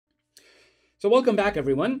So welcome back,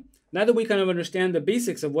 everyone. Now that we kind of understand the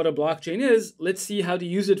basics of what a blockchain is, let's see how to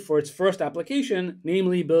use it for its first application,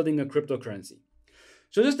 namely building a cryptocurrency.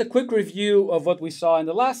 So just a quick review of what we saw in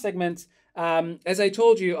the last segment. As I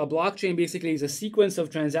told you, a blockchain basically is a sequence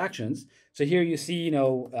of transactions. So here you see,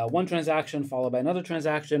 one transaction followed by another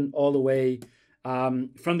transaction all the way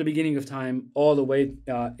from the beginning of time all the way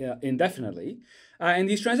indefinitely. And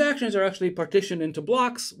these transactions are actually partitioned into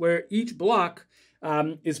blocks where each block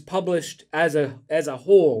is published as a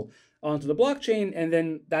whole onto the blockchain, and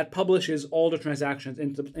then that publishes all the transactions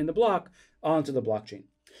in the block onto the blockchain.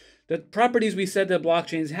 The properties we said that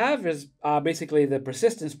blockchains have is basically the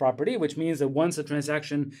persistence property, which means that once a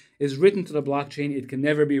transaction is written to the blockchain, it can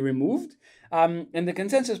never be removed. And the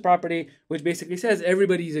consensus property, which basically says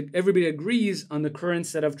everybody agrees on the current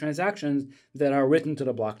set of transactions that are written to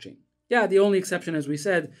the blockchain. Yeah, the only exception, as we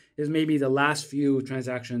said, is maybe the last few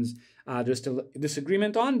transactions there's still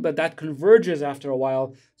disagreement on, but that converges after a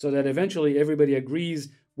while so that eventually everybody agrees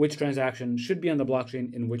which transaction should be on the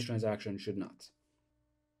blockchain and which transaction should not.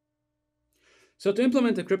 So to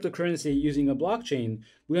implement a cryptocurrency using a blockchain,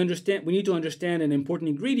 we need to understand an important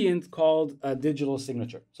ingredient called a digital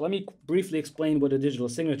signature. So let me briefly explain what a digital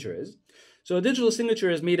signature is. So a digital signature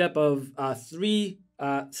is made up of three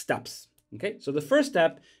steps. Okay, so the first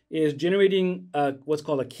step is generating what's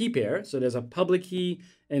called a key pair. So there's a public key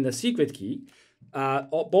and a secret key.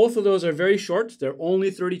 Both of those are very short. They're only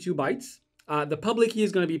 32 bytes. The public key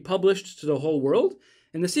is going to be published to the whole world,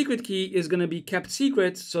 and the secret key is going to be kept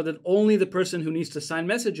secret so that only the person who needs to sign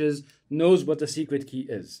messages knows what the secret key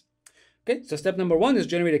is. Okay, so step number one is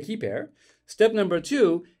generate a key pair. Step number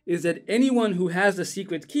two is that anyone who has the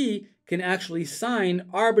secret key can actually sign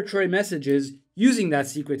arbitrary messages using that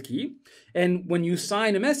secret key. And when you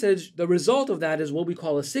sign a message, the result of that is what we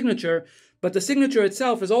call a signature. But the signature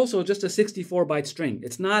itself is also just a 64-byte string.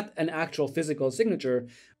 It's not an actual physical signature.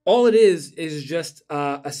 All it is just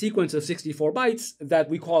a sequence of 64 bytes that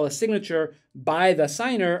we call a signature by the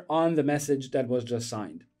signer on the message that was just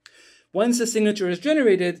signed. Once a signature is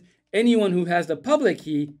generated, anyone who has the public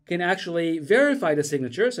key can actually verify the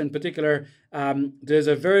signature. So in particular, there's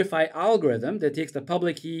a verify algorithm that takes the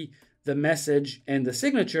public key, the message, and the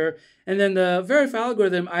signature. And then the verify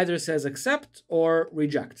algorithm either says accept or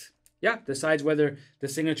reject. Yeah, decides whether the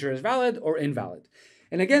signature is valid or invalid.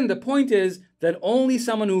 And again, the point is that only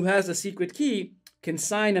someone who has the secret key can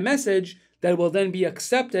sign a message that will then be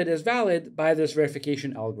accepted as valid by this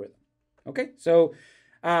verification algorithm. Okay, so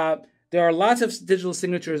there are lots of digital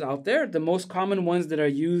signatures out there. The most common ones that are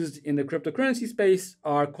used in the cryptocurrency space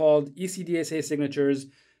are called ECDSA signatures,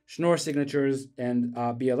 Schnorr signatures, and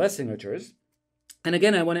BLS signatures. And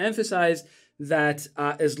again, I want to emphasize that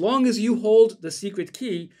as long as you hold the secret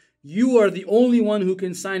key, you are the only one who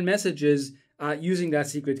can sign messages using that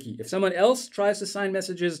secret key. If someone else tries to sign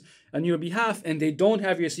messages on your behalf and they don't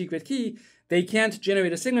have your secret key, they can't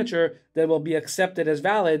generate a signature that will be accepted as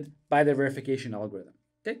valid by the verification algorithm.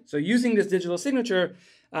 Okay, so using this digital signature,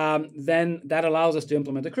 then that allows us to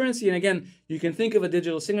implement a currency. And again, you can think of a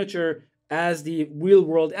digital signature as the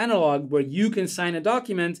real-world analog where you can sign a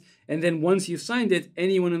document, and then once you've signed it,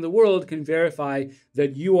 anyone in the world can verify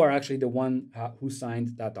that you are actually the one who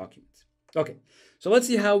signed that document. Okay, so let's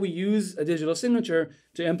see how we use a digital signature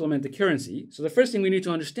to implement the currency. So the first thing we need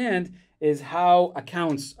to understand is how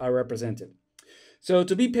accounts are represented. So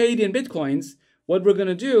to be paid in Bitcoins, what we're going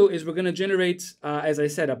to do is we're going to generate, as I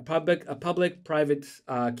said, a public-private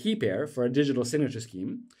key pair for a digital signature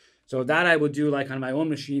scheme. So that I would do like on my own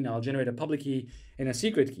machine. I'll generate a public key and a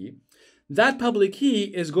secret key. That public key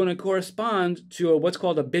is going to correspond to what's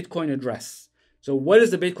called a Bitcoin address. So what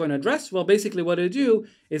is the Bitcoin address? Well, basically what I do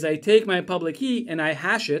is I take my public key and I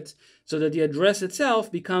hash it so that the address itself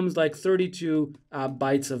becomes like 32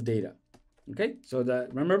 bytes of data. Okay, so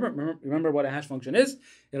remember what a hash function is.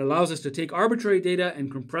 It allows us to take arbitrary data and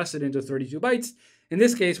compress it into 32 bytes. In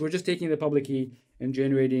this case, we're just taking the public key and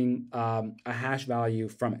generating a hash value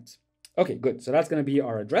from it. Okay, good. So that's going to be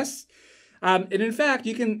our address. And in fact,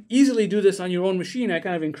 you can easily do this on your own machine. I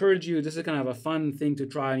kind of encourage you, this is kind of a fun thing to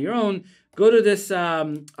try on your own. Go to this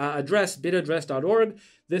address, bitaddress.org.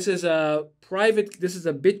 This is a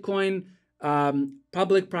Bitcoin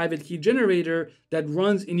public private key generator that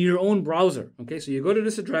runs in your own browser. Okay, so you go to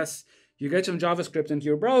this address, you get some JavaScript into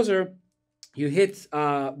your browser, you hit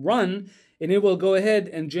run, and it will go ahead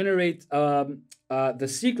and generate the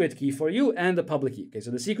secret key for you and the public key. Okay,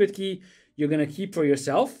 so the secret key you're going to keep for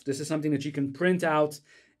yourself. This is something that you can print out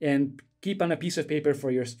and keep on a piece of paper for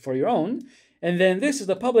your own. And then this is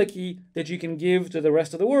the public key that you can give to the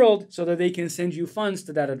rest of the world so that they can send you funds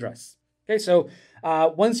to that address. Okay, so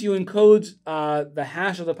once you encode the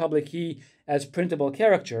hash of the public key as printable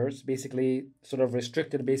characters, basically sort of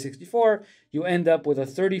restricted to base 64, you end up with a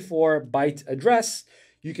 34-byte address.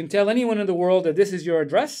 You can tell anyone in the world that this is your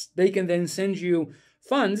address. They can then send you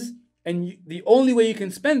funds, and the only way you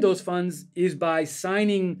can spend those funds is by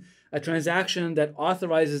signing a transaction that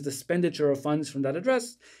authorizes the expenditure of funds from that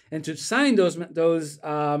address. And to sign those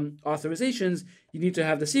authorizations, you need to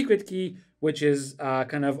have the secret key, which is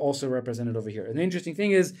kind of also represented over here. And the interesting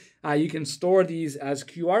thing is you can store these as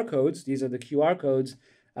QR codes. These are the QR codes,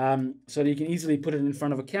 so that you can easily put it in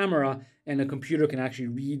front of a camera and a computer can actually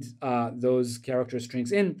read those character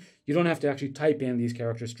strings in. You don't have to actually type in these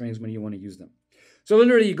character strings when you want to use them. So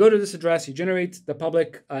literally, you go to this address, you generate the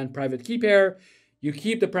public and private key pair, you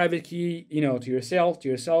keep the private key, to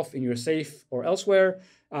yourself in your safe or elsewhere.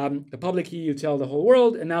 The public key you tell the whole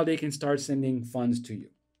world, and now they can start sending funds to you.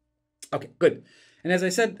 Okay, good. And as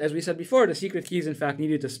we said before, the secret key is in fact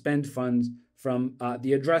needed to spend funds from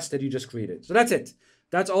the address that you just created. So that's it.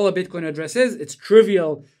 That's all a Bitcoin address is. It's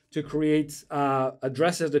trivial to create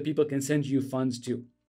addresses that people can send you funds to.